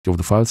of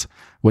the files.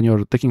 When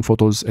you're taking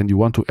photos and you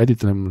want to edit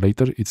them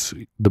later,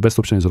 the best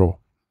option is RAW.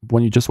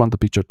 When you just want the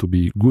picture to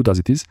be good as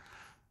it is,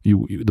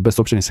 the best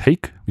option is HEIF,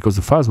 because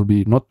the files will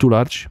be not too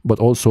large, but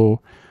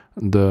also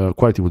the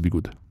quality will be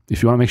good.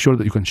 If you want to make sure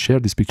that you can share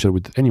this picture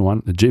with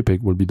anyone, a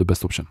JPEG will be the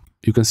best option.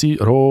 You can see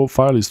RAW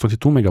file is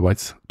 22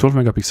 megabytes, 12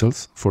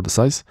 megapixels for the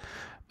size,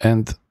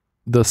 and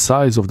the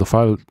size of the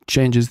file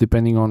changes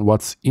depending on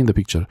what's in the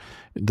picture.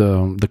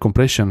 The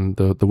compression,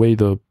 the way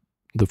the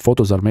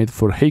photos are made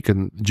for HEIF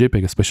and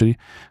JPEG especially,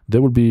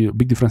 there will be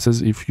big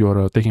differences if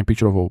you're taking a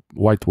picture of a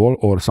white wall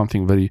or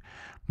something very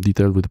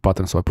detailed with the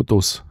pattern. So I put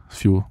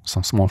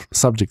some small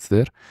subjects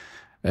there,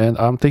 and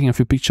I'm taking a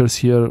few pictures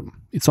here.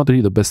 It's not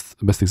really the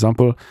best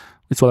example.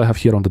 It's what I have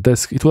here on the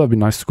desk. It would have been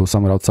nice to go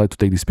somewhere outside to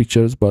take these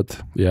pictures, but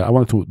yeah, I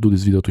wanted to do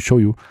this video to show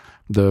you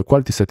the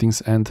quality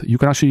settings, and you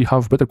can actually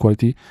have better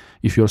quality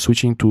if you're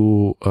switching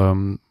to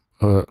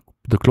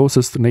the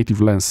closest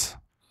native lens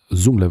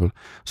zoom level.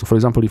 So for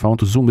example, if I want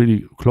to zoom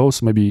really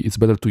close, maybe it's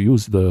better to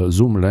use the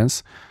zoom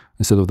lens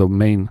instead of the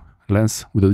main lens with the